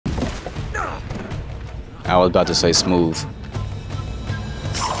I was about to say smooth.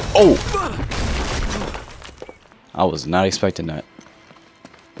 Oh! I was not expecting that.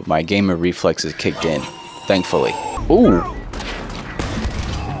 But my gamer reflexes kicked in, thankfully. Ooh!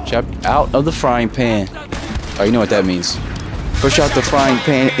 Jump out of the frying pan. Oh, you know what that means. Push out the frying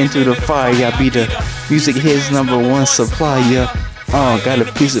pan into the fire. Yeah, be the music hits #1 supplier. Oh, got a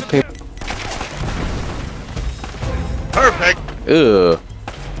piece of paper. Perfect. Ugh.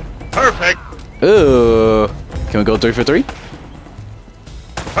 Perfect. Ugh. Can we go 3 for 3?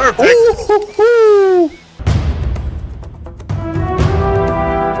 Perfect. Ooh.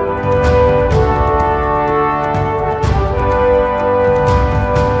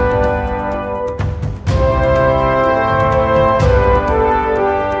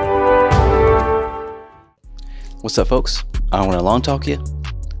 What's up, folks? I don't want to long talk you,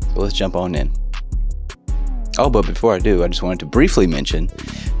 so let's jump on in. Oh, but before I do, I just wanted to briefly mention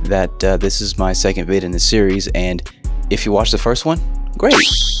that this is my second vid in the series, and if you watched the first one, great.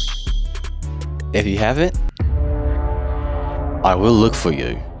 If you haven't, I will look for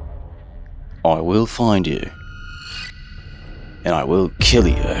you. I will find you. And I will kill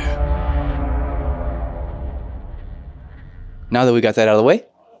you. Now that we got that out of the way,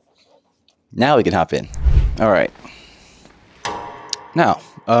 now we can hop in. Alright. Now,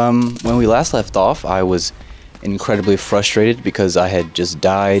 when we last left off, I was incredibly frustrated because I had just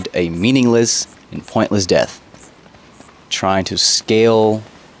died a meaningless and pointless death. Trying to scale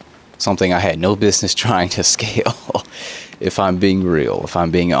something I had no business trying to scale. If I'm being real, if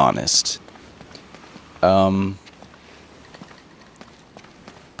I'm being honest. But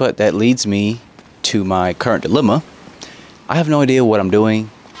that leads me to my current dilemma. I have no idea what I'm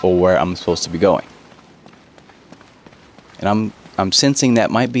doing or where I'm supposed to be going. And I'm sensing that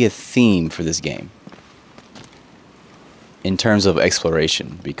might be a theme for this game. In terms of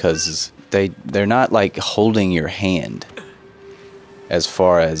exploration, because they're not like holding your hand as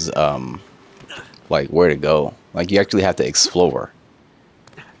far as like where to go. Like you actually have to explore.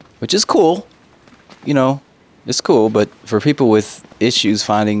 Which is cool. You know, it's cool, but for people with issues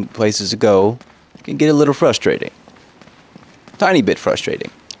finding places to go, it can get a little frustrating. Tiny bit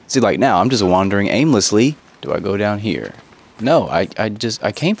frustrating. See, like now, I'm just wandering aimlessly. Do I go down here? No, I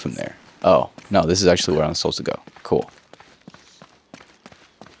came from there. Oh, no, this is actually where I'm supposed to go. Cool.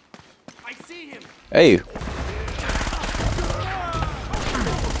 I see him. Hey.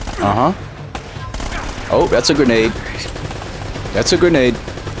 Uh-huh. Oh, that's a grenade. That's a grenade.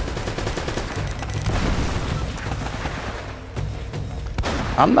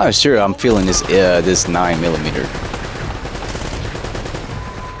 I'm not sure I'm feeling this 9mm.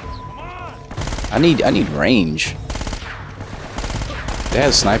 I need range. They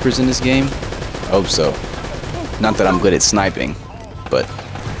have snipers in this game? I hope so. Not that I'm good at sniping, but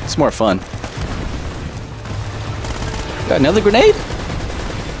it's more fun. Got another grenade?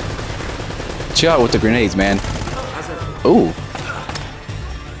 Chill out with the grenades, man. Ooh.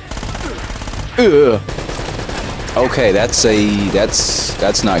 Ugh. Okay, that's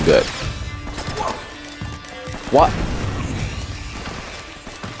not good. What?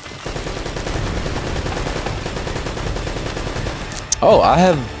 Oh, I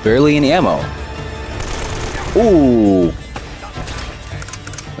have barely any ammo. Ooh.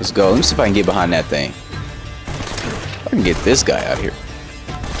 Let's go. Let me see if I can get behind that thing. I can get this guy out here.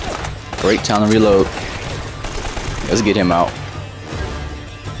 Great time to reload. Let's get him out.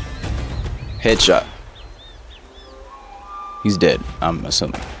 Headshot. He's dead, I'm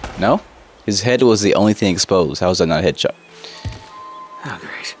assuming. No? His head was the only thing exposed. How is that not a headshot? Oh,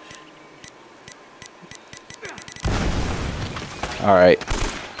 great. Alright.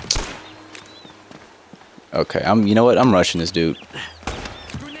 Okay, you know what? I'm rushing this dude.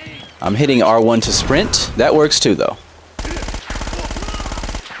 I'm hitting R1 to sprint. That works too, though.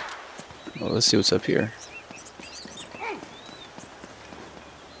 Well, let's see what's up here.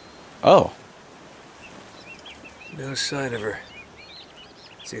 Oh. No sign of her.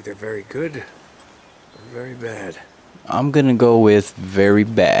 It's either very good or very bad. I'm gonna go with very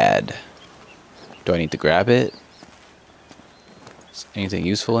bad. Do I need to grab it? Is anything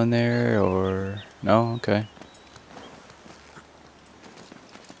useful in there or no? Okay.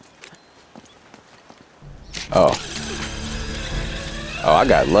 Oh. Oh, I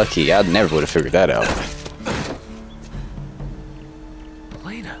got lucky. I never would have figured that out.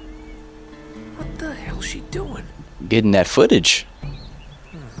 Elena, what the hell's she doing? Getting that footage.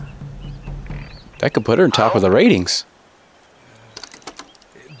 That could put her on top of the ratings.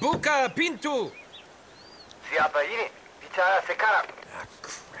 Buka Pintu! Ah, crap.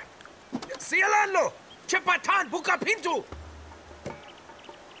 Sialalo! Chepatan Buka Pintu!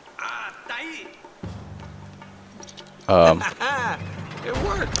 Ah, taí! It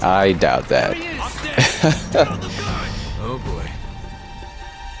worked. I doubt that. Oh boy.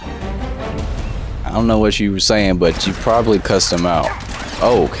 I don't know what you were saying, but you probably cussed them out.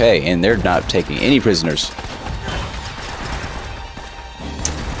 Oh, okay, and they're not taking any prisoners.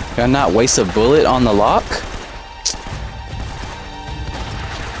 Can I not waste a bullet on the lock?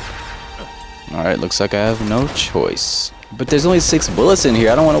 Alright, looks like I have no choice. But there's only 6 bullets in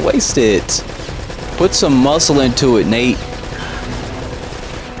here. I don't want to waste it. Put some muscle into it, Nate.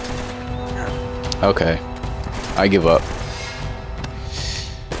 Okay. I give up.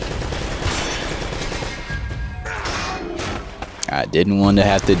 I didn't want to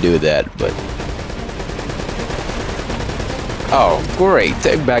have to do that, but... Oh, great.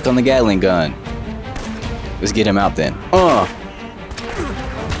 Take back on the Gatling gun. Let's get him out then.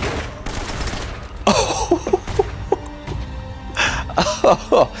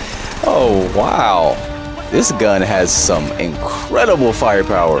 Oh, wow. This gun has some incredible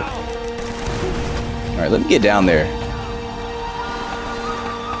firepower. Alright, let me get down there.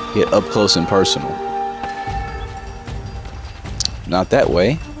 Get up close and personal. Not that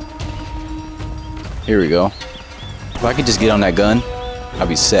way. Here we go. If I could just get on that gun, I'd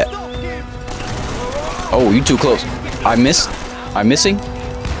be set. Oh, you too close. I missed. I'm missing.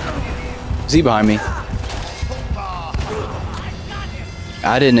 Is he behind me?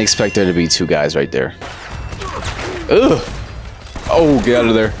 I didn't expect there to be 2 guys right there. Ugh. Oh, get out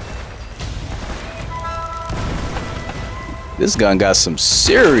of there. This gun got some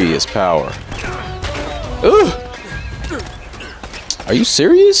serious power. Ugh. Are you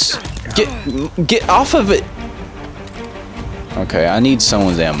serious? Get off of it. Okay, I need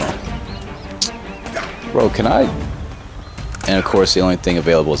someone's ammo. Bro, can I? And of course, the only thing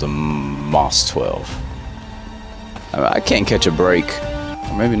available is a Moss 12. I can't catch a break.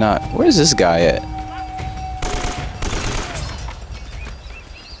 Or maybe not. Where's this guy at?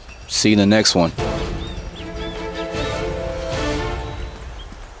 See the next one.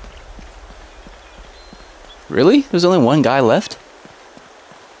 Really? There's only 1 guy left?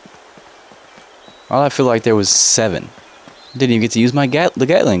 Well, I feel like there was 7. Didn't even get to use my the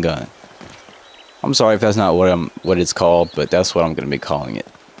Gatling gun. I'm sorry if that's not what it's called, but that's what I'm going to be calling it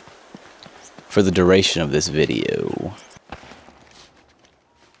for the duration of this video.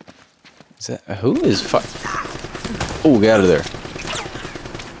 Is that who is Oh, get out of there!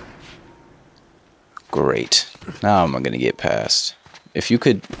 Great. Now I'm going to get past. If you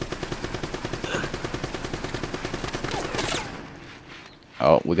could.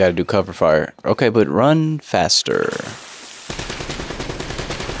 Oh, we gotta do cover fire. Okay, but run faster.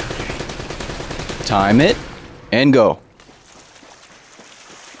 Time it, and go.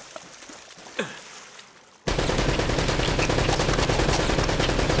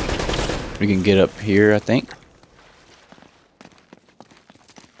 We can get up here, I think.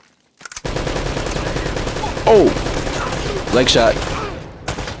 Oh! Leg shot.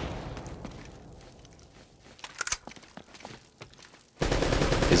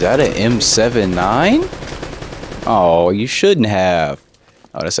 Is that an M79? Oh, you shouldn't have.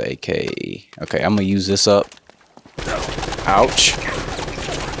 Oh, that's an AK. Okay, I'm gonna use this up. Ouch.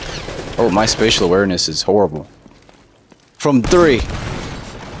 Oh, my spatial awareness is horrible. From 3.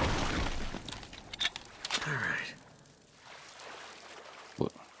 Alright.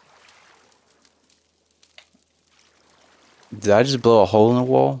 Did I just blow a hole in the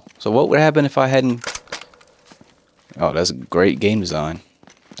wall? So what would happen if I hadn't... Oh, that's great game design.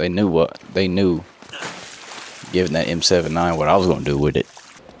 They knew giving that M79 what I was gonna do with it.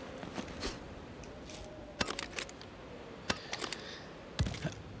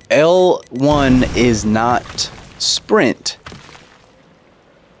 L1 is not sprint.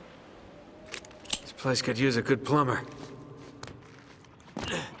 This place could use a good plumber.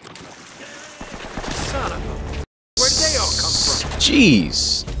 Son of a... Where did they all come from?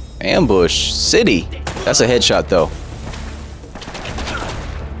 Jeez. Ambush city. That's a headshot though.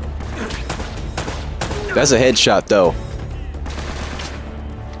 That's a headshot though.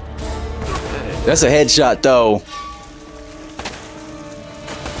 That's a headshot though.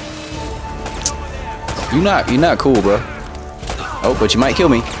 You're not cool, bro. Oh, but you might kill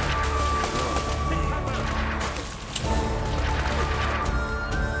me.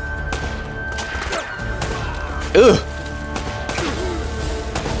 Ugh.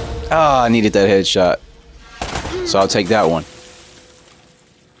 Ah, I needed that headshot. So I'll take that one.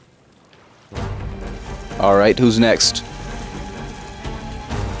 Alright, who's next?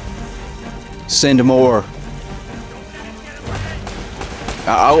 Send more.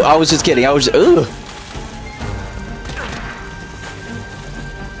 I was just kidding. I was just, ugh.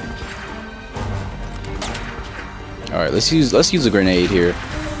 All right, let's use a grenade here.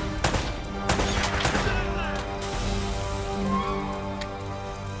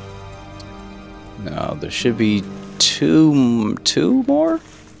 Now there should be two more.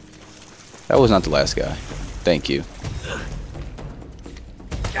 That was not the last guy. Thank you.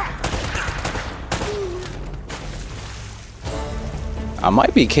 I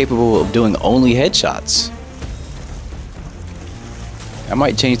might be capable of doing only headshots. I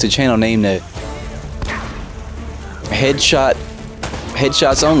might change the channel name to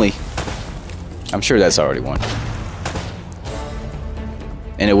Headshots Only. I'm sure that's already one.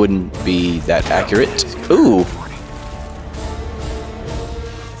 And it wouldn't be that accurate. Ooh.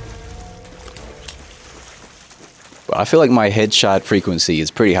 But I feel like my headshot frequency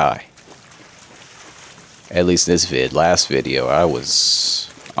is pretty high. At least this last video, I was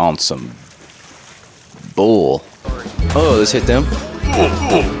on some bull. Oh, let's hit them.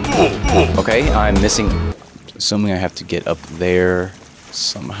 Okay, I'm missing. Assuming I have to get up there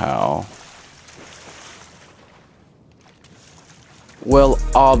somehow. Well,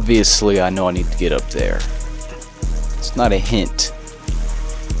 obviously I know I need to get up there. It's not a hint.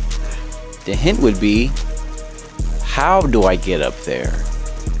 The hint would be, how do I get up there?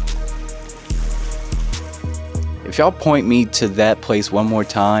 If y'all point me to that place one more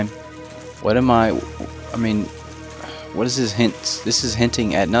time, what am I mean, what is this hint? This is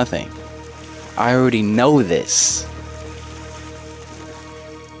hinting at nothing. I already know this.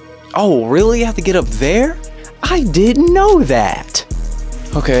 Oh, really? I have to get up there? I didn't know that.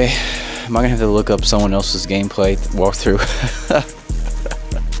 Okay, am I gonna have to look up someone else's gameplay walkthrough?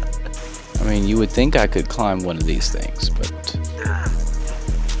 I mean, you would think I could climb one of these things, but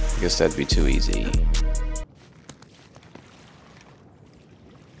I guess that'd be too easy.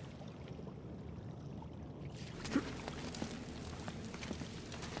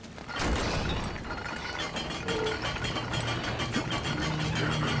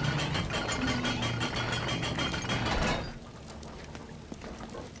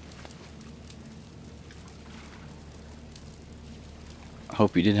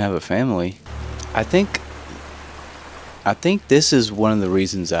 Hope you didn't have a family. I think this is one of the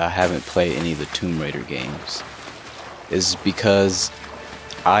reasons I haven't played any of the Tomb Raider games, is because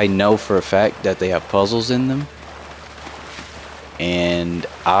I know for a fact that they have puzzles in them, and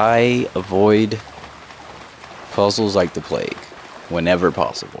I avoid puzzles like the plague whenever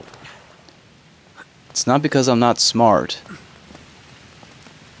possible. It's not because I'm not smart.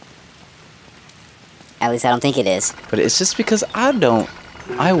 At least I don't think it is. But it's just because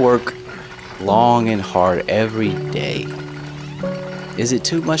I work long and hard every day. Is it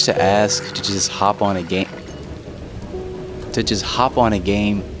too much to ask to just hop on a game? To just hop on a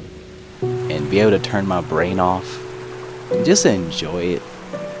game and be able to turn my brain off and just enjoy it?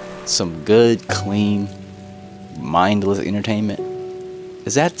 Some good, clean, mindless entertainment.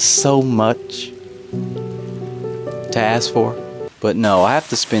 Is that so much to ask for? But no, I have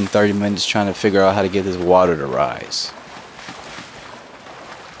to spend 30 minutes trying to figure out how to get this water to rise.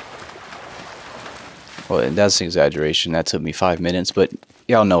 Well, that's an exaggeration. That took me 5 minutes, but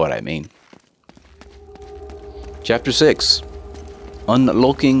y'all know what I mean. Chapter 6.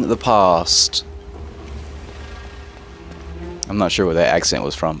 Unlocking the Past. I'm not sure where that accent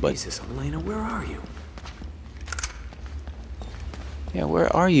was from, but... Jesus, Elena, where are you? Yeah,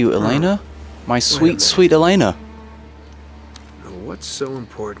 where are you, Elena? My sweet, sweet Elena. Now, what's so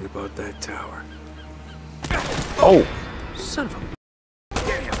important about that tower? Oh! Son of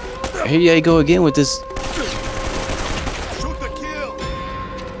a... Here you go again with this... Shoot the kill.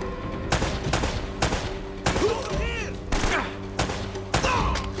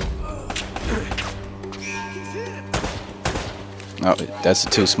 Oh, that's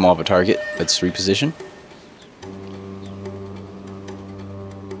too small of a target. Let's reposition.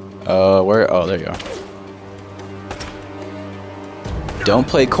 Where? Oh, there you are. Don't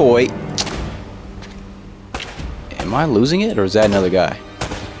play coy. Am I losing it, or is that another guy?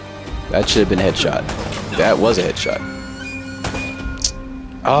 That should have been a headshot. That was a headshot.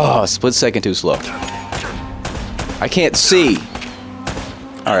 Oh, split second too slow. I can't see.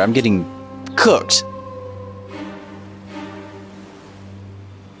 Alright, I'm getting cooked.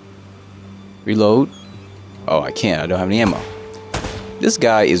 Reload. Oh, I can't. I don't have any ammo. This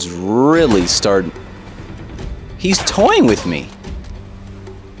guy is really starting... He's toying with me.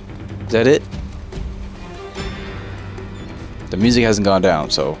 Is that it? The music hasn't gone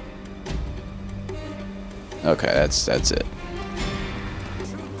down, so... Okay, that's it.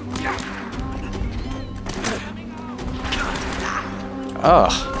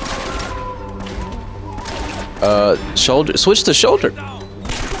 Shoulder. Switch to shoulder.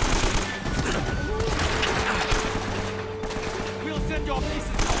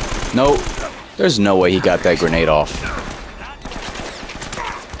 Nope. There's no way he got that grenade off.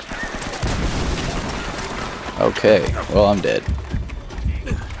 Okay, well, I'm dead.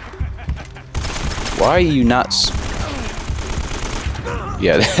 Why are you not...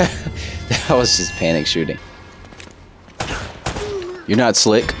 Yeah, that was just panic shooting. You're not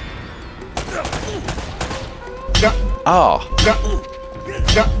slick. Oh.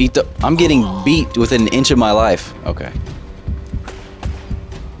 Eat the... I'm getting beat within an inch of my life. Okay.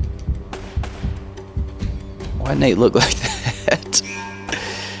 Why Nate look like that?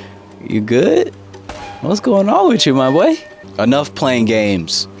 You good? What's going on with you, my boy? Enough playing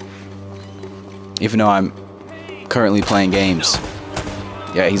games. Even though I'm currently playing games.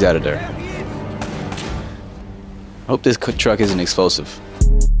 Yeah, he's out of there. Hope this truck isn't explosive.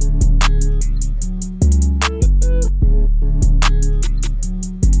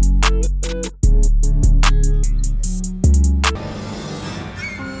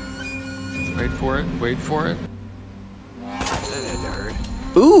 Wait for it, wait for it.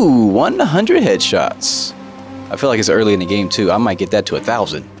 Ooh, 100 headshots. I feel like it's early in the game too. I might get that to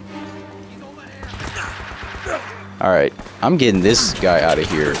 1,000. Alright, I'm getting this guy out of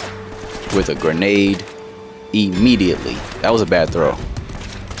here with a grenade immediately. That was a bad throw.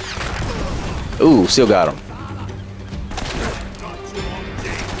 Ooh, still got him.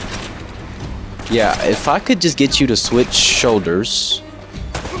 Yeah, if I could just get you to switch shoulders.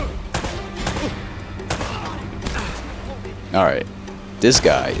 Alright. This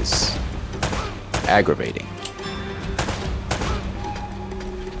guy is aggravating.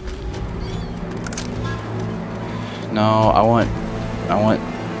 No, I want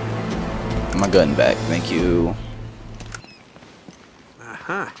my gun back. Thank you.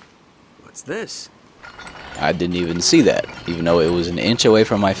 Aha. What's this? I didn't even see that, even though it was an inch away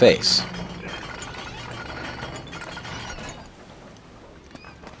from my face.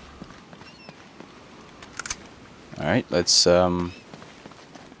 Alright, let's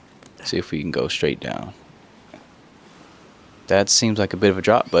see if we can go straight down. That seems like a bit of a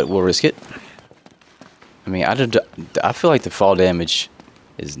drop, but we'll risk it. I mean, I feel like the fall damage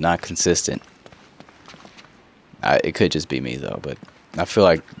is not consistent. It could just be me though, but I feel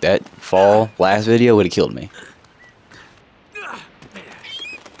like that fall last video would have killed me.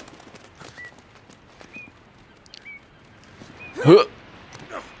 Huh.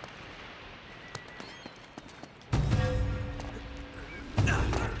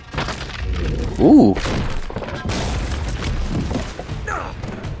 Ooh.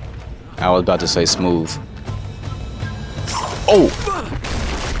 I was about to say smooth. Oh.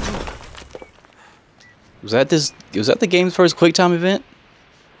 Was that the game's first QuickTime event?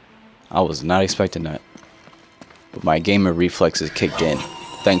 I was not expecting that. But my gamer reflexes kicked in,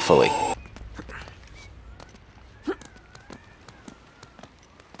 thankfully.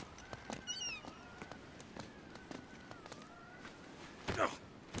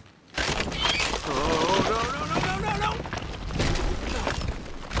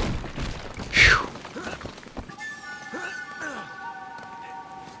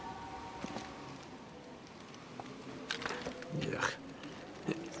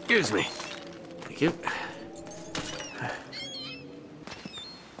 Excuse me. Thank you.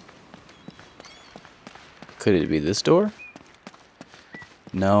 Could it be this door?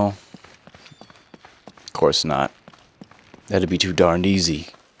 No. Of course not. That'd be too darned easy.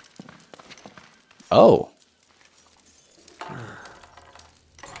 Oh.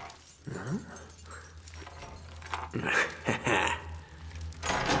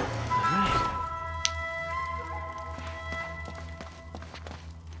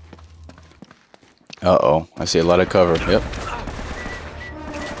 Uh-oh. I see a lot of cover. Yep.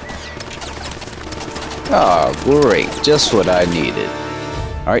 Oh, great. Just what I needed.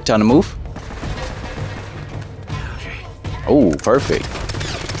 Alright, time to move. Oh, perfect.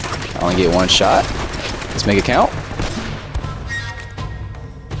 I only get one shot. Let's make it count.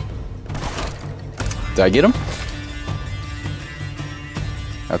 Did I get him?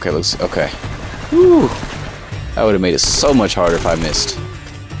 Okay, let's... Okay. Whew. That would have made it so much harder if I missed.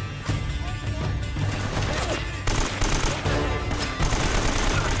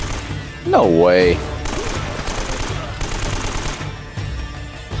 No way.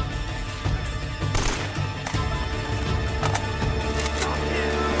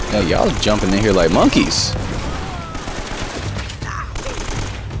 Yeah, y'all jumping in here like monkeys.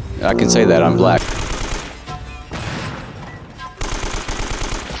 I can say that I'm black.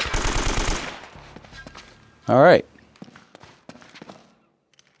 All right.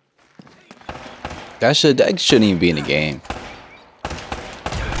 That shouldn't even be in the game.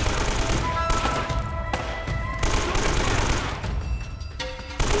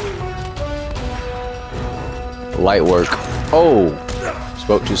 Light work. Oh,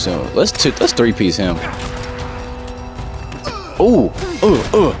 spoke too soon. Let's 3-piece him. Oh,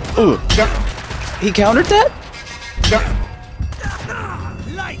 he countered that?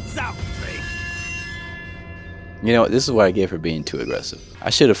 Lights out, Drake. You know, this is what I get for being too aggressive.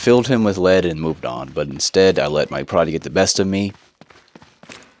 I should have filled him with lead and moved on, but instead I let my pride get the best of me.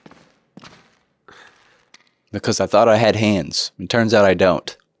 Because I thought I had hands. It turns out I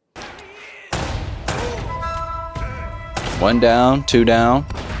don't. 1 down, 2 down.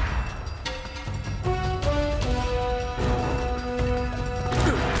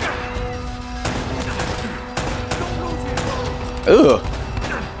 Ugh.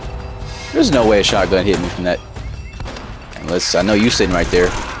 There's no way a shotgun hit me from that. Unless I know you sitting right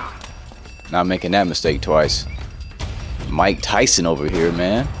there. Not making that mistake twice. Mike Tyson over here,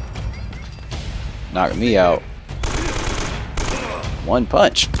 man. Knocked me out. 1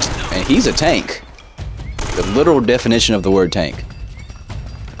 punch. And he's a tank. The literal definition of the word tank.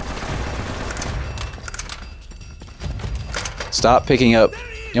 Stop picking up.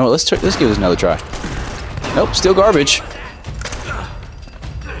 You know what? Let's give this another try. Nope, still garbage.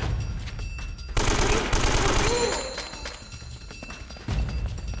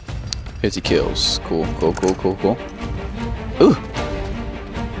 $50 kills. Cool. Ooh.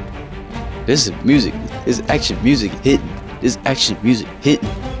 This is music. This is action music hitting. This is action music hitting.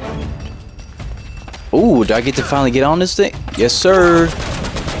 Ooh, do I get to finally get on this thing? Yes, sir.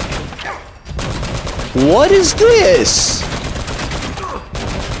 What is this?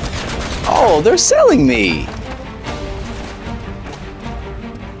 Oh, they're selling me.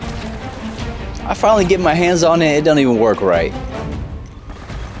 I finally get my hands on it. It doesn't even work right.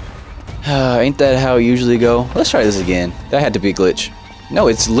 Ain't that how it usually go? Let's try this again. That had to be a glitch. No,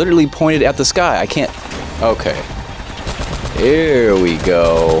 it's literally pointed at the sky. I can't. Okay. Here we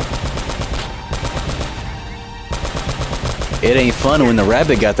go. It ain't fun when the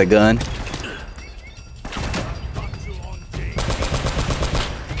rabbit got the gun.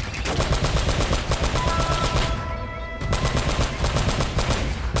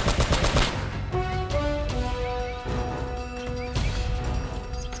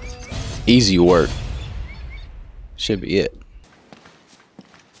 Easy work. Should be it.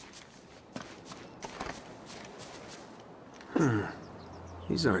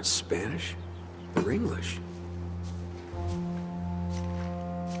 These aren't Spanish. They're English.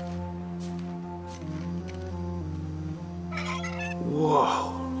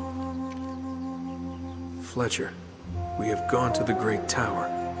 Whoa. Fletcher, we have gone to the Great Tower.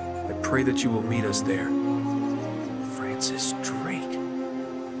 I pray that you will meet us there. Francis Drake.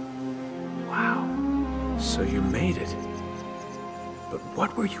 Wow. So you made it. But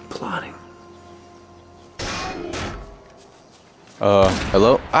what were you plotting?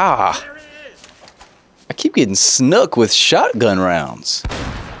 Hello? Ah! I keep getting snuck with shotgun rounds.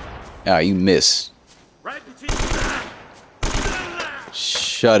 Ah, you missed.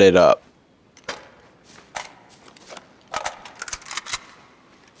 Shut it up.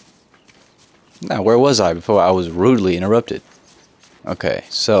 Now, where was I before I was rudely interrupted? Okay,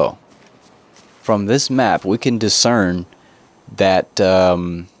 so from this map, we can discern that,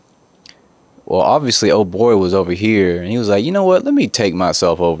 well, obviously, old boy was over here, and he was like, you know what? Let me take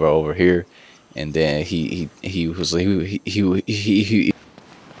myself over here, and then he was like, he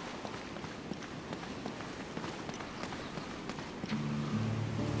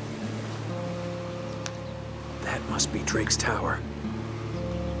That must be Drake's tower.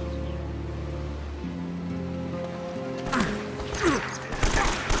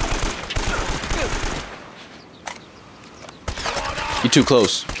 You're too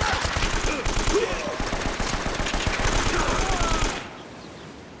close.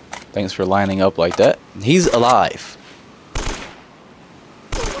 Thanks for lining up like that. He's alive.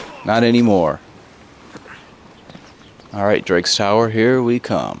 Not anymore. Alright, Drake's Tower, here we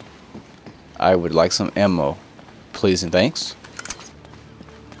come. I would like some ammo, please and thanks.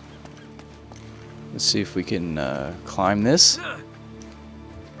 Let's see if we can climb this.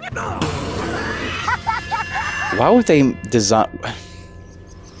 Why would they design...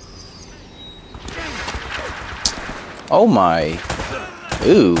 Oh my...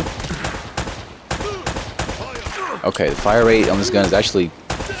 Ooh. Okay, the fire rate on this gun is actually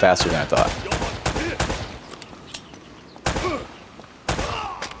faster than I thought.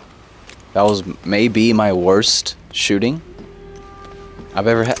 That was maybe my worst shooting I've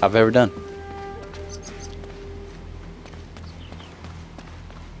ever done.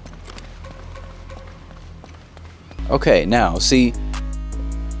 Okay, now see,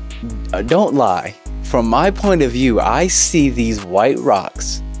 don't lie. From my point of view, I see these white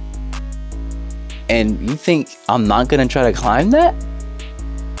rocks, And you think I'm not gonna try to climb that?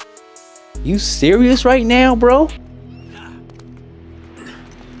 You serious right now, bro?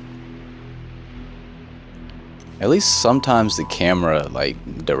 At least sometimes the camera like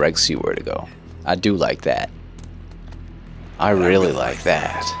directs you where to go. I do like that. I really like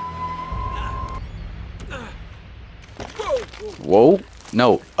that. Whoa.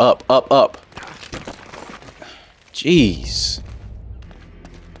 No, up, up, up. Jeez.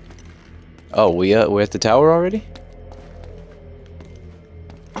 Oh, we're at the tower already?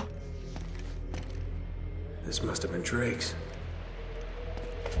 This must have been Drake's.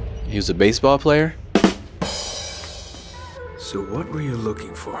 He was a baseball player? So what were you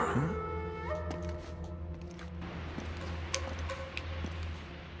looking for, huh?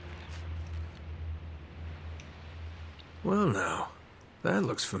 Well now, that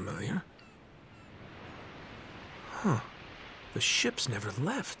looks familiar. Huh. The ship's never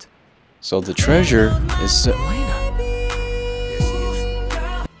left. So the treasure is... Elena. Yes, he is.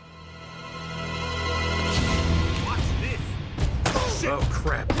 Oh,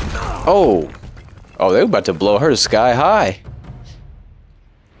 crap. Oh! Oh, they're about to blow her sky high.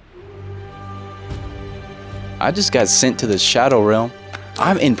 I just got sent to the Shadow Realm.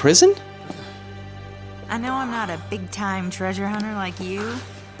 I'm in prison? I know I'm not a big-time treasure hunter like you,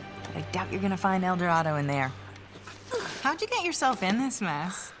 but I doubt you're gonna find El Dorado in there. How'd you get yourself in this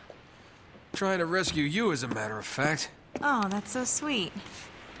mess? Trying to rescue you, as a matter of fact. Oh, that's so sweet.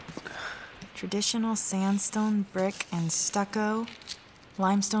 Traditional sandstone, brick, and stucco.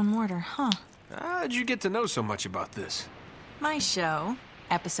 Limestone mortar, huh? How'd you get to know so much about this? My show,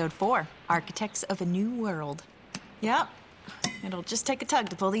 Episode 4, Architects of a New World. Yep, it'll just take a tug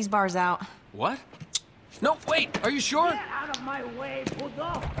to pull these bars out. What? No, wait, are you sure? Get out of my way,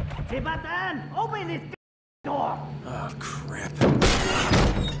 puto! Tibatan, open this door! Oh, crap.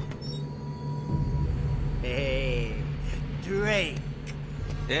 Hey, Drake.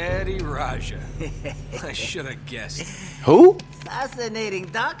 Eddie Raja. I should have guessed. Who? Fascinating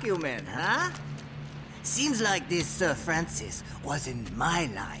document, huh? Seems like this Sir Francis was in my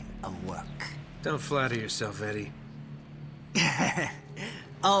line of work. Don't flatter yourself, Eddie.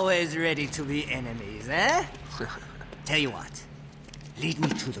 Always ready to be enemies, eh? Tell you what, lead me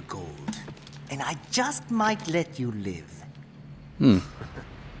to the gold, and I just might let you live.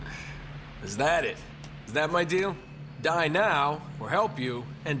 Is that it? Is that my deal? Die now, or help you,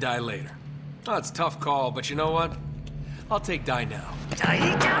 and die later. Oh, it's a tough call, but you know what? I'll take die now.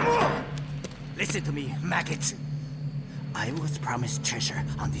 Listen to me, maggot. I was promised treasure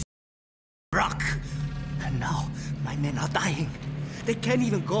on this rock, and now my men are dying. They can't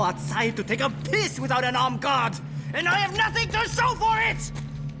even go outside to take a piss without an armed guard, and I have nothing to show for it!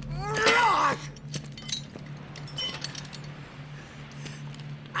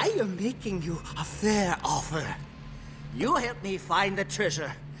 I am making you a fair offer. You help me find the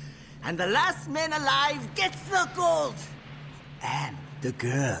treasure, and the last man alive gets the gold. And the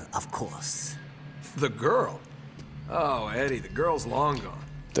girl, of course. The girl? Oh, Eddie, the girl's long gone.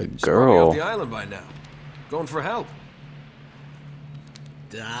 The She's probably girl. off the island by now. Going for help.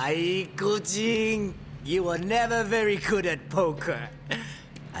 Daikujin, you were never very good at poker.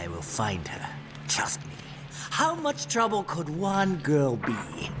 I will find her. Trust me. How much trouble could one girl be?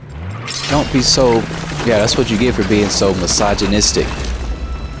 Don't be so... Yeah, that's what you get for being so misogynistic.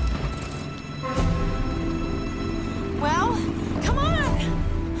 Well, come on!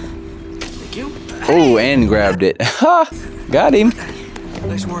 Thank you. Oh, and grabbed it. Ha! Got him.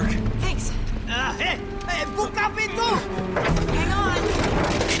 Nice work. Thanks. Hey, buka pintu! Hang on.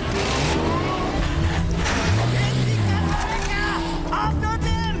 After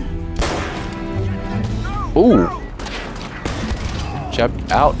them! Ooh. Chop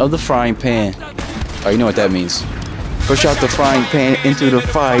out of the frying pan. Oh, you know what that means. Push out the frying pan into the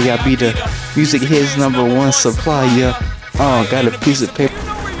fire. Yeah, be the music hits #1 supply. Yeah. Oh, got a piece of paper. You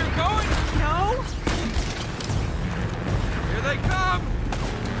know where you're going? No? Here they come!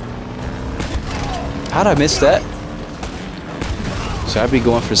 How'd I miss that? Should I be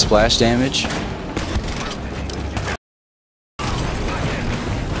going for splash damage?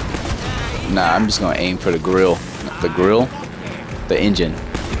 Nah, I'm just gonna aim for the grill. The grill? The engine.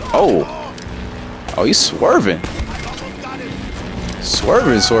 Oh! Oh, he's swerving.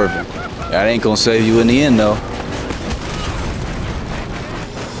 Swerving. That ain't gonna save you in the end, though.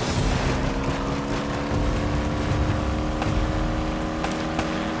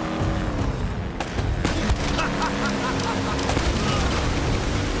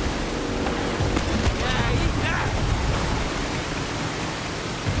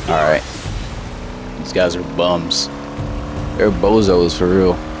 Alright. These guys are bums. They're bozos for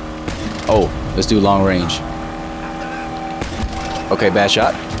real. Oh. Let's do long range. Okay, bad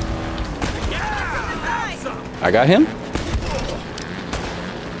shot. I got him.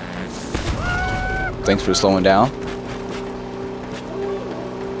 Thanks for slowing down.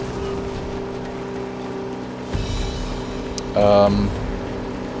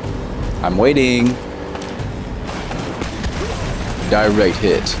 I'm waiting. Direct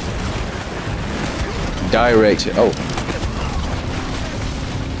hit. Direct hit. Oh.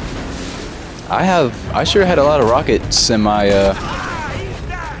 I sure had a lot of rockets in my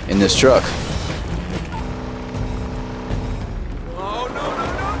in this truck.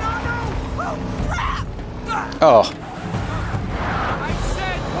 Oh. I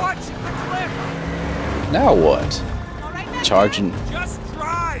said watch the cliff. Now what? Charging. Just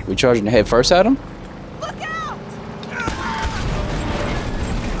drive. We charging head first at him? Look out!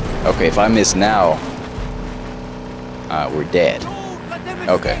 Okay, if I miss now, we're dead.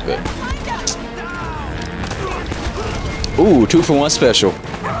 Okay, good. Ooh, 2-for-1 special.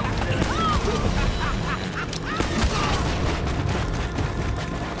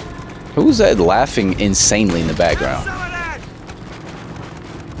 Who's that laughing insanely in the background?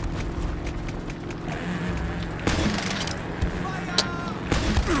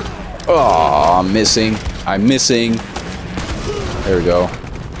 Oh, I'm missing. I'm missing. There we go.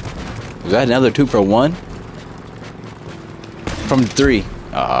 Was that another 2-for-1? From 3.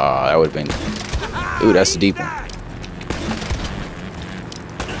 Ah, that would have been. Ooh, that's the deep one.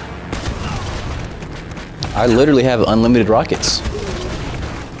 I literally have unlimited rockets.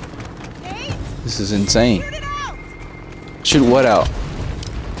 This is insane. Shoot what out?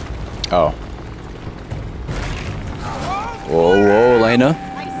 Oh. Whoa, whoa, Elena.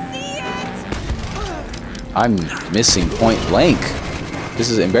 I'm missing point blank. This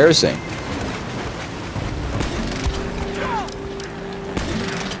is embarrassing.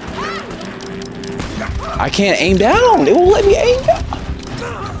 I can't aim down. It won't let me aim down.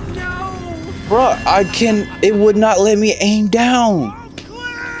 Bruh, I can. It would not let me aim down.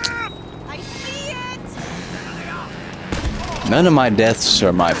 None of my deaths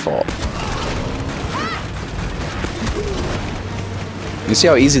are my fault. You see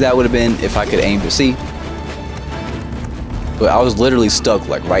how easy that would have been if I could aim to see? But I was literally stuck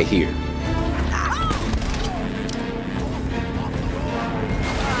like right here.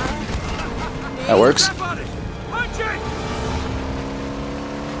 That works.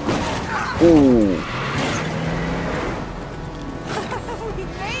 Ooh. We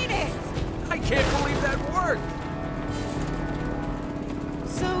made it! I can't believe that worked.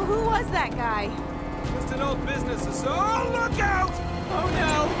 So who was that guy? Just an old business associate. Oh, look out! Oh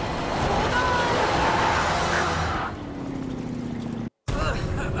no!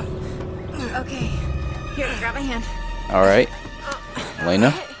 Okay, here, grab my hand. All right.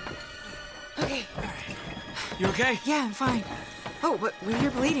 Elena? Okay. You okay? Yeah, I'm fine. Oh, but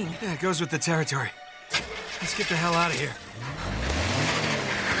you're bleeding. Yeah, it goes with the territory. Let's get the hell out of here.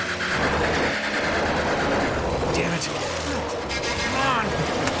 Damn it. Come on.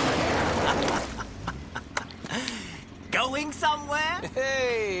 Going somewhere?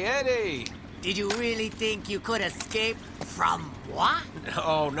 Hey, Eddie. Did you really think you could escape from what?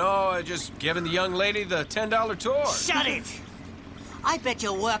 Oh, no, just giving the young lady the $10 tour. Shut it! I bet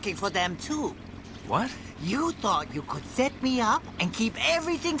you're working for them too. What? You thought you could set me up and keep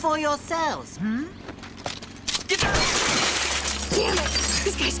everything for yourselves, hmm? Damn it!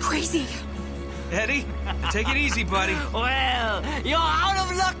 This guy's crazy. Eddie, take it easy, buddy. Well, you're out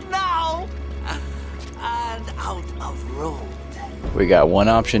of luck now. And out of road. We got one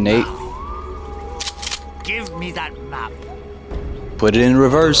option, Nate. Give me that map. Put it in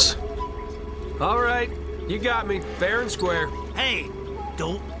reverse. All right, you got me, fair and square. Hey,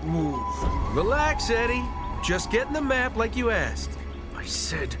 don't move. Relax, Eddie. Just getting the map like you asked. I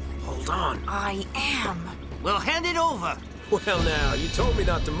said, hold on. I am. Well, hand it over. Well, now, you told me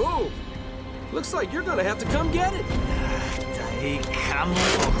not to move. Looks like you're gonna have to come get it. Come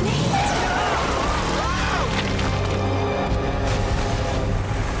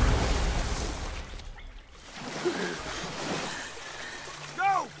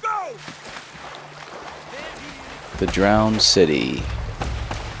Go, go! The Drowned City.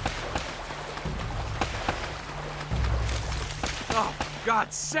 Oh,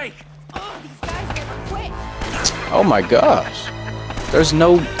 God's sake! Oh, these guys never quit. Oh my gosh. There's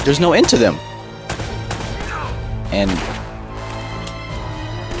no end to them. And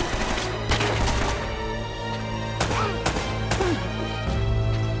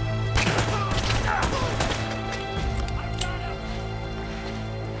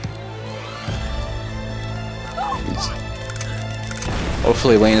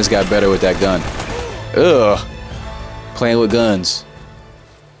Hopefully Elena's got better with that gun. Ugh. Playing with guns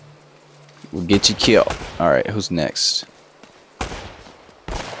will get you killed. Alright, who's next?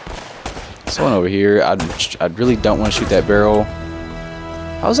 Someone over here. I really don't want to shoot that barrel.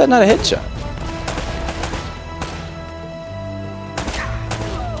 How is that not a headshot?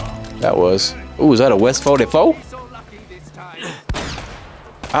 That was. Ooh, is that a West 44?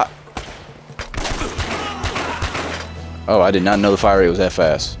 Ah. Oh, I did not know the fire rate was that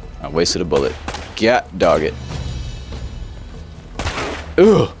fast. I wasted a bullet. God dog it.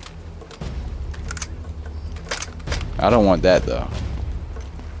 Ugh. I don't want that though.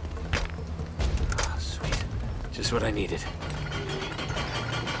 Oh, sweet. Just what I needed.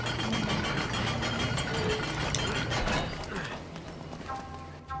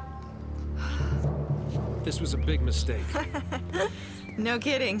 This was a big mistake. No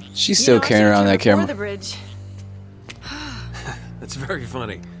kidding. She's still carrying around that camera. The bridge. That's very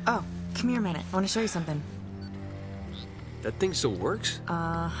funny. Oh, come here a minute. I want to show you something. That thing still works?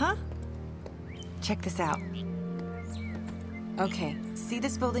 Uh-huh. Check this out. Okay, see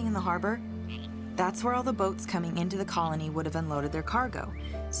this building in the harbor? That's where all the boats coming into the colony would have unloaded their cargo.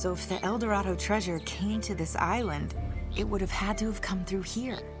 So if the El Dorado treasure came to this island, it would have had to have come through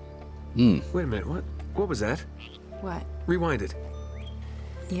here. Wait a minute, what? What was that? What? Rewind it.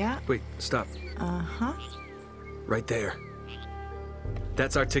 Yeah? Wait, stop. Uh-huh. Right there.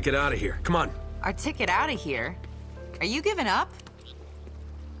 That's our ticket out of here. Come on. Our ticket out of here? Are you giving up?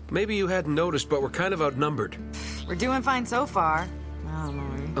 Maybe you hadn't noticed, but we're kind of outnumbered. We're doing fine so far. Oh,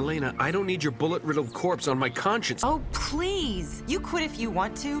 Lord. Elena, I don't need your bullet-riddled corpse on my conscience. Oh, please. You quit if you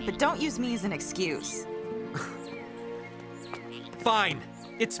want to, but don't use me as an excuse. Fine.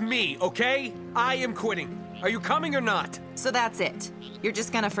 It's me, okay? I am quitting. Are you coming or not? So that's it. You're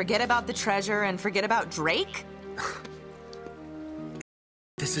just gonna forget about the treasure and forget about Drake?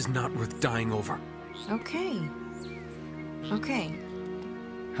 This is not worth dying over. Okay. Okay.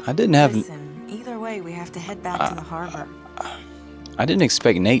 I didn't have. Listen, either way, we have to head back to the harbor. I didn't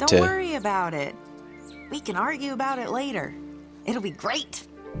expect Nate Don't to. worry about it. We can argue about it later. It'll be great.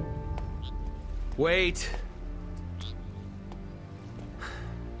 Wait.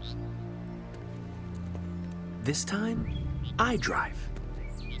 This time, I drive.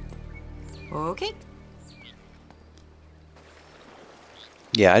 Okay.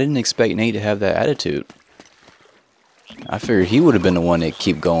 Yeah, I didn't expect Nate to have that attitude. I figured he would have been the one that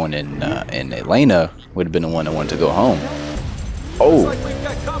keep going, and Elena would have been the one that wanted to go home. Oh. Looks like we've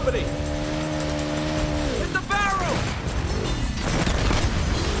got company. Hit the barrel.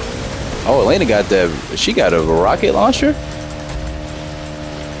 Oh, Elena got the. She got a rocket launcher.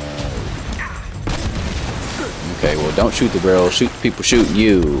 Okay, well, don't shoot the barrel. Shoot the people shooting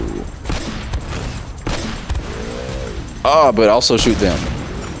you. Oh, but also shoot them.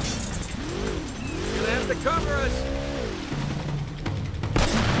 You're gonna have to cover us.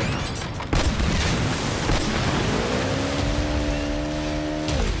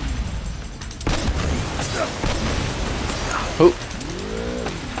 Who?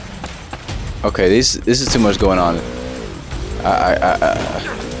 Okay, this is too much going on.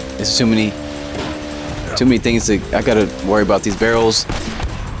 This is too many things that I gotta worry about. These barrels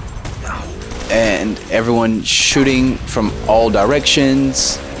and everyone shooting from all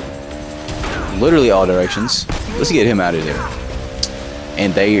directions, literally all directions. Let's get him out of there.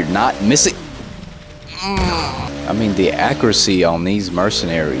 And they're not missing. I mean, the accuracy on these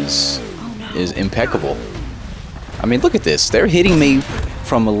mercenaries is impeccable. I mean, look at this. They're hitting me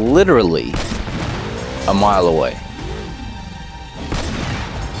from literally a mile away.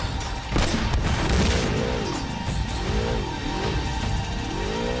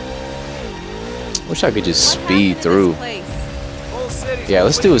 Wish I could just speed through. Yeah,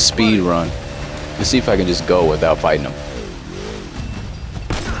 let's do a speed run. Let's see if I can just go without fighting them.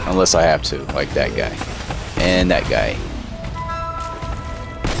 Unless I have to, like that guy. And that guy.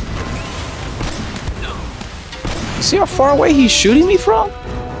 See how far away he's shooting me from?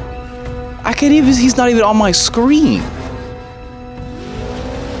 I can't even, he's not even on my screen.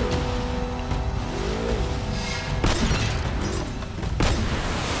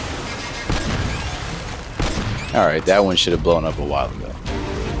 Alright, that one should have blown up a while ago.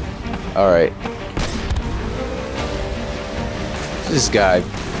 Alright. This guy,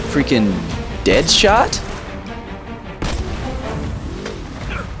 freaking dead shot?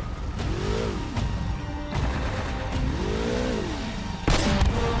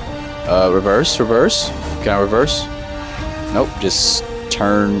 Reverse. Can I reverse? Nope, just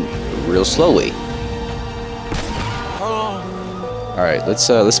turn real slowly. Alright, let's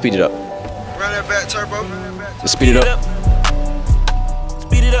speed it up. Run that back turbo. Let's speed it up.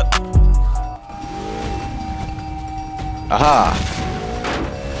 Speed it up. Aha!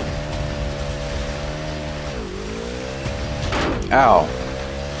 Ow.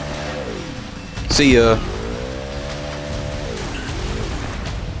 See ya.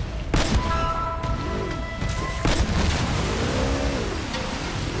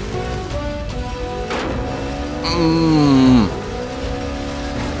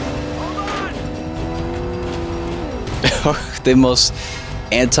 The most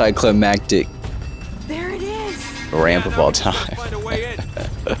anticlimactic There it is. ramp of all time. Find a way in.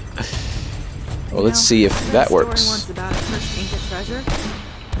 Well, let's see if that story works. once about a cursed Inca treasure.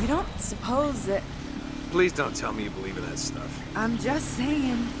 You don't suppose that... Please don't tell me you believe in that stuff. I'm just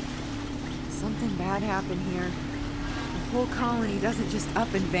saying. Something bad happened here. The whole colony doesn't just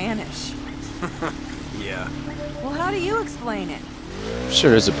up and vanish. Yeah. Well, how do you explain it?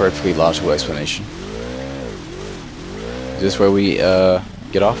 Sure, there's a perfectly logical explanation. Is this where we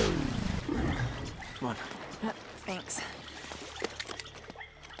get off? Come on. Thanks.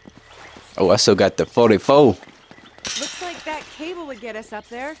 Oh, I still got the 44. Looks like that cable would get us up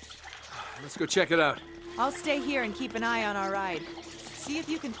there. Let's go check it out. I'll stay here and keep an eye on our ride. See if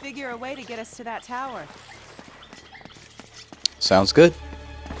you can figure a way to get us to that tower. Sounds good.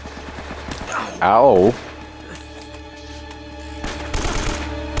 Ow.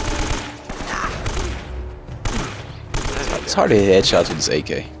 It's hard to hit headshots with this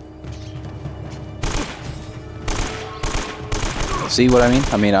AK. See what I mean?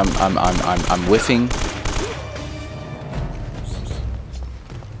 I mean, I'm whiffing.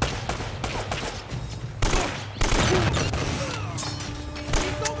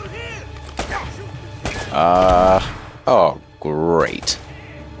 Oh, great.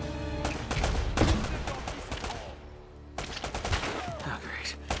 Oh,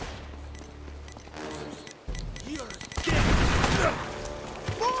 great.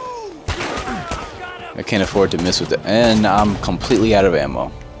 I can't afford to miss with it. And I'm completely out of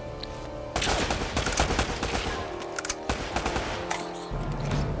ammo.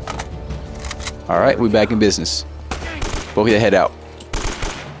 Alright, we back in business. Poke the head out.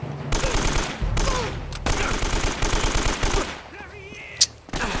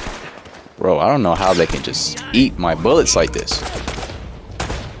 Bro, I don't know how they can just eat my bullets like this.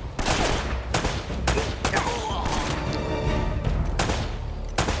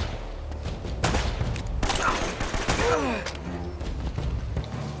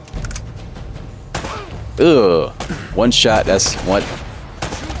 Ugh. One shot, that's how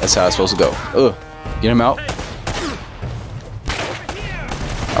it's supposed to go. Ugh. Get him out.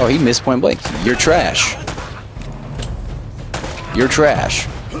 Oh, he missed point blank. You're trash. You're trash.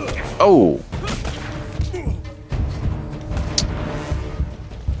 Oh.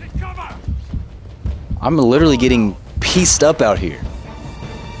 I'm literally getting pieced up out here.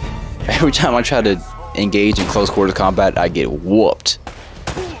 Every time I try to engage in close quarters combat, I get whooped.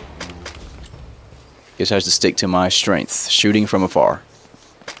 Guess I have to stick to my strength, shooting from afar.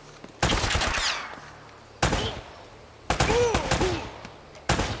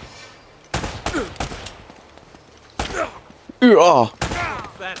 Oh.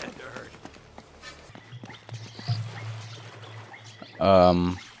 That had to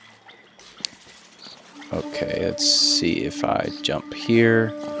hurt. Okay, let's see if I jump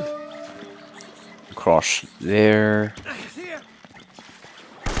here. Across there.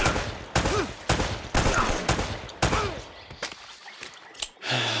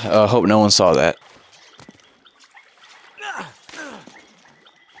 Hope no one saw that.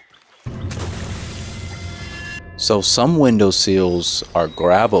 So some window sills are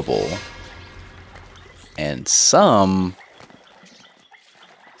grabbable, and some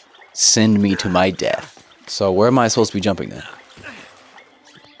send me to my death. So where am I supposed to be jumping then?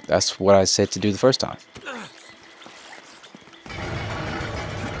 That's what I said to do the first time.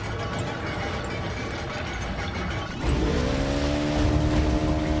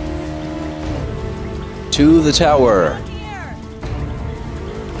 To the tower.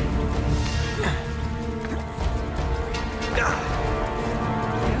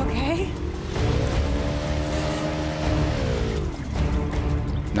 Okay.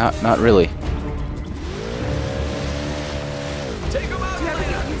 Not really. Take him out. Do you ever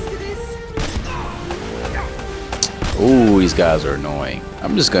get used to this? Ooh, these guys are annoying.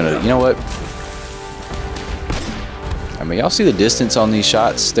 I'm just gonna, you know what? I mean, y'all see the distance on these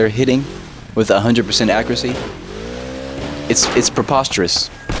shots they're hitting with 100% accuracy? It's preposterous.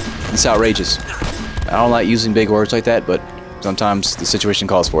 It's outrageous. I don't like using big words like that, but sometimes the situation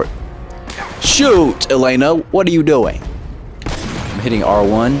calls for it. Shoot, Elena, what are you doing? I'm hitting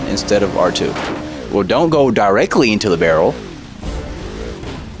R1 instead of R2. Well, don't go directly into the barrel.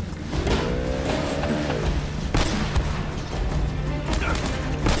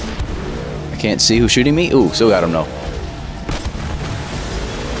 Can't see who's shooting me. Ooh, still got him though.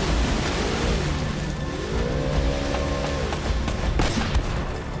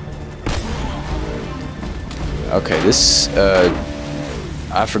 Okay, this,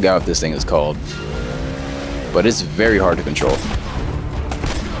 I forgot what this thing is called, but it's very hard to control.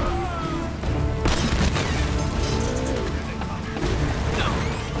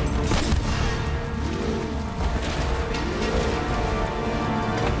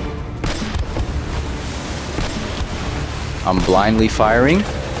 I'm blindly firing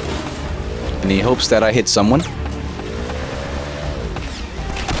in the hopes that I hit someone.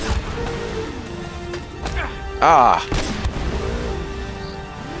 Ah!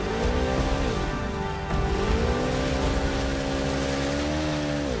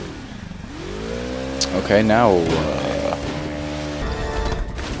 Okay, now,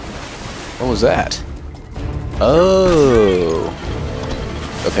 what was that? Oh!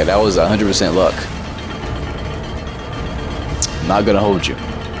 Okay, that was 100% luck. I'm not gonna hold you.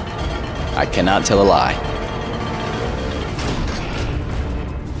 I cannot tell a lie.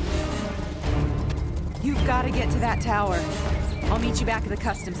 You've got to get to that tower. I'll meet you back at the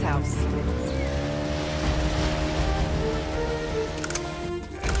customs house.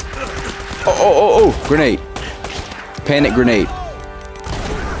 Oh, grenade. Panic grenade.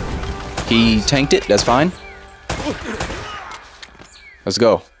 He tanked it, that's fine. Let's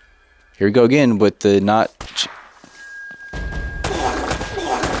go. Here we go again with the not...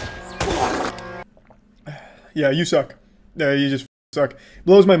 Yeah, you suck. You just suck.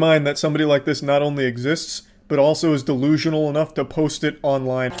 Blows my mind that somebody like this not only exists, but also is delusional enough to post it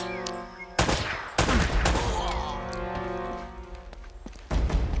online.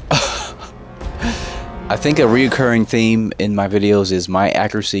 I think a reoccurring theme in my videos is my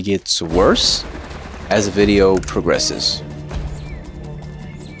accuracy gets worse as the video progresses.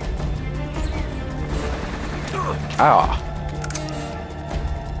 Ah.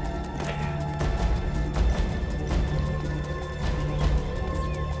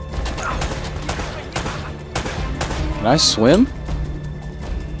 Can I swim?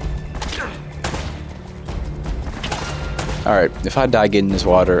 Alright, if I die getting in this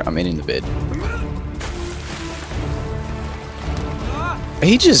water, I'm in the bed.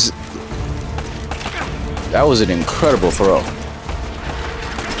 He just... That was an incredible throw.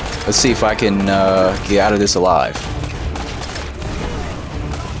 Let's see if I can get out of this alive.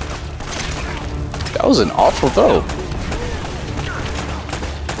 That was an awful throw.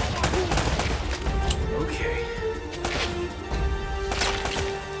 Okay.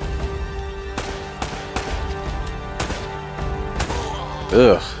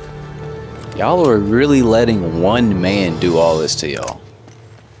 Ugh. Y'all are really letting one man do all this to y'all.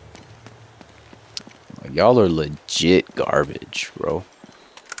 Y'all are legit garbage, bro.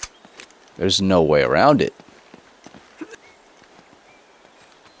 There's no way around it.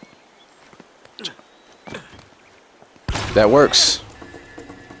 That works.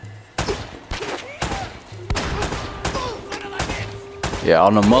 Yeah,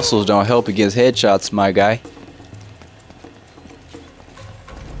 all the muscles don't help against headshots, my guy.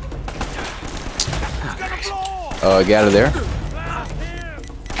 Get out of there.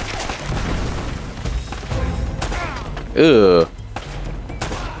 Ugh.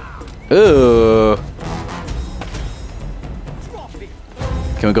 Ugh.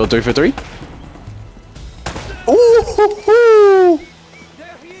 Can we go 3 for 3? Ooh.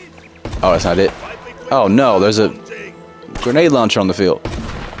 Oh, that's not it. Oh no, there's a grenade launcher on the field.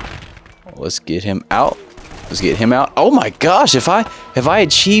 Let's get him out. Let's get him out. Oh my gosh, if I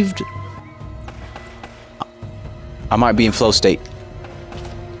achieved, I might be in flow state.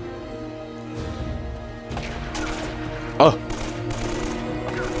 Oh.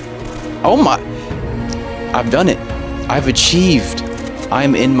 Oh my. I've done it. I've achieved.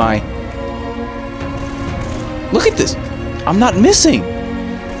 I'm in my... Look at this. I'm not missing.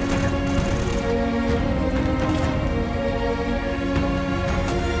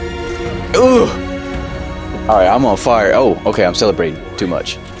 Ugh. Alright, I'm on fire. Oh, okay, I'm celebrating too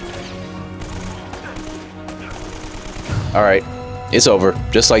much. Alright, it's over.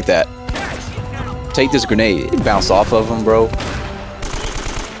 Just like that. Take this grenade. It bounced off of him, bro.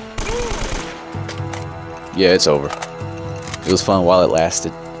 Yeah, it's over. It was fun while it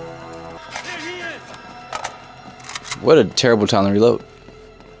lasted. What a terrible time to reload.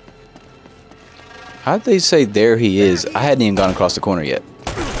 How'd they say there he is? I hadn't even gone across the corner yet.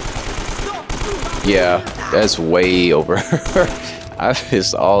 Yeah, that's way over. I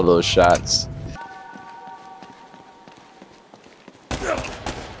missed all those shots.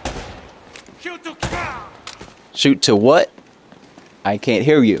 Shoot to what? I can't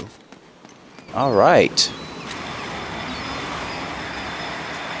hear you. All right.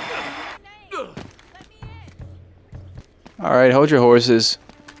 All right, hold your horses.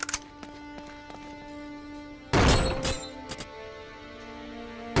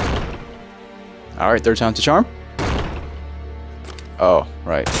 All right, third time's the charm. Oh,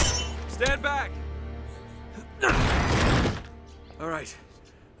 right. Stand back! Alright,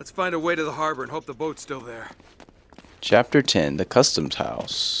 let's find a way to the harbor and hope the boat's still there. Chapter 10, the customs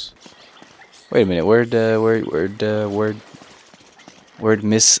house. Wait a minute, where'd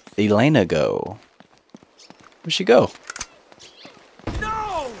Miss Elena go? Where'd she go?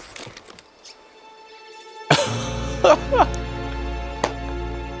 No!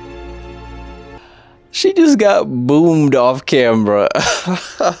 She just got boomed off camera.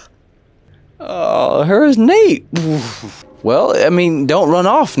 Oh, here's Nate. Well, I mean, don't run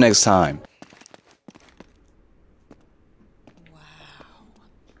off next time.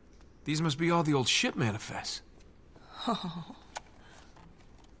 These must be all the old ship manifests. Oh.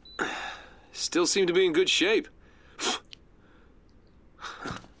 Still seem to be in good shape.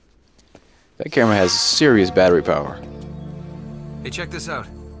 That camera has serious battery power. Hey, check this out.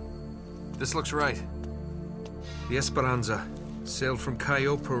 This looks right. The Esperanza sailed from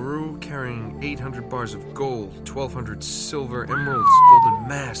Callao, Peru, carrying 800 bars of gold, 1,200 silver emeralds, golden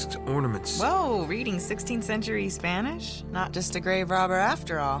masks, ornaments. Whoa, reading 16th century Spanish? Not just a grave robber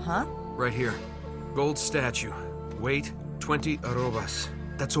after all, huh? Right here. Gold statue. Weight, 20 arrobas.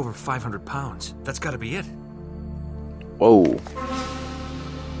 That's over 500 pounds. That's gotta be it. Whoa.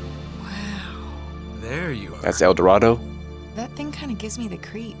 Wow. There you are. That's El Dorado. That thing kind of gives me the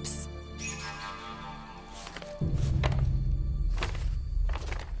creeps.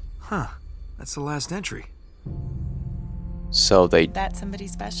 Huh. That's the last entry. So they... That somebody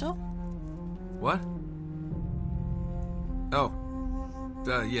special? What? Oh.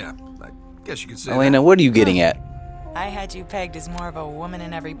 Yeah. I guess you could say Elena, that. what are you getting at? I had you pegged as more of a woman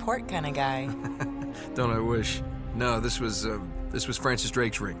in every port kind of guy. Don't I wish? No, this was Francis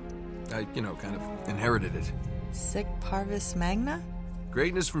Drake's ring. I, kind of inherited it. Sic parvis magna?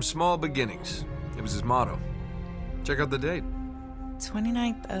 Greatness from small beginnings. It was his motto. Check out the date.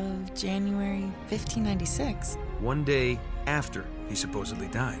 29th of January, 1596. One day after he supposedly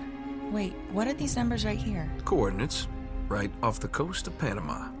died. Wait, what are these numbers right here? Coordinates. Right off the coast of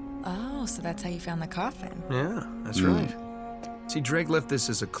Panama. Oh, so that's how you found the coffin. Yeah, that's right. See, Drake left this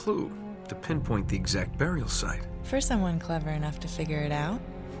as a clue to pinpoint the exact burial site. For someone clever enough to figure it out.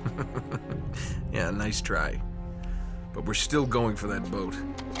 Yeah, nice try. But we're still going for that boat.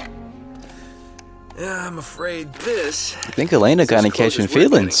 Yeah, I'm afraid this... I think Elena kind of catching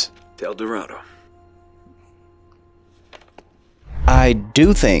feelings. Del Dorado. I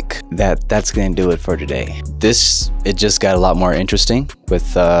do think that that's going to do it for today. It just got a lot more interesting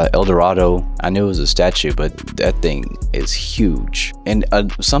with El Dorado. I knew it was a statue, but that thing is huge. And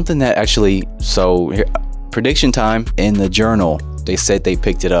something that actually, so here, prediction time in the journal, they said they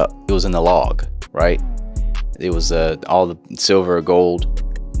picked it up. It was in the log, right? It was all the silver,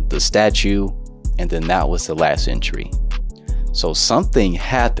 gold, the statue, and then that was the last entry. So something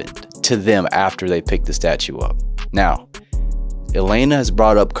happened to them after they picked the statue up. Now, Elena has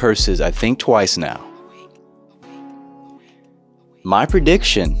brought up curses, I think, twice now. My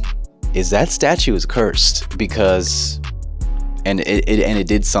prediction is that statue is cursed because, and it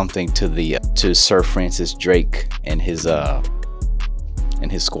did something to Sir Francis Drake and his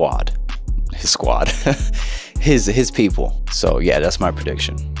squad, his people. So yeah, that's my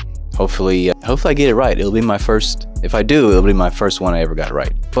prediction. Hopefully I get it right. It'll be my first. If I do, it'll be my first one I ever got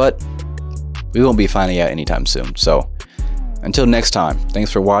right. But we won't be finding out anytime soon. So until next time,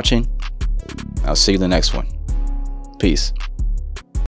 thanks for watching. I'll see you in the next one. Peace.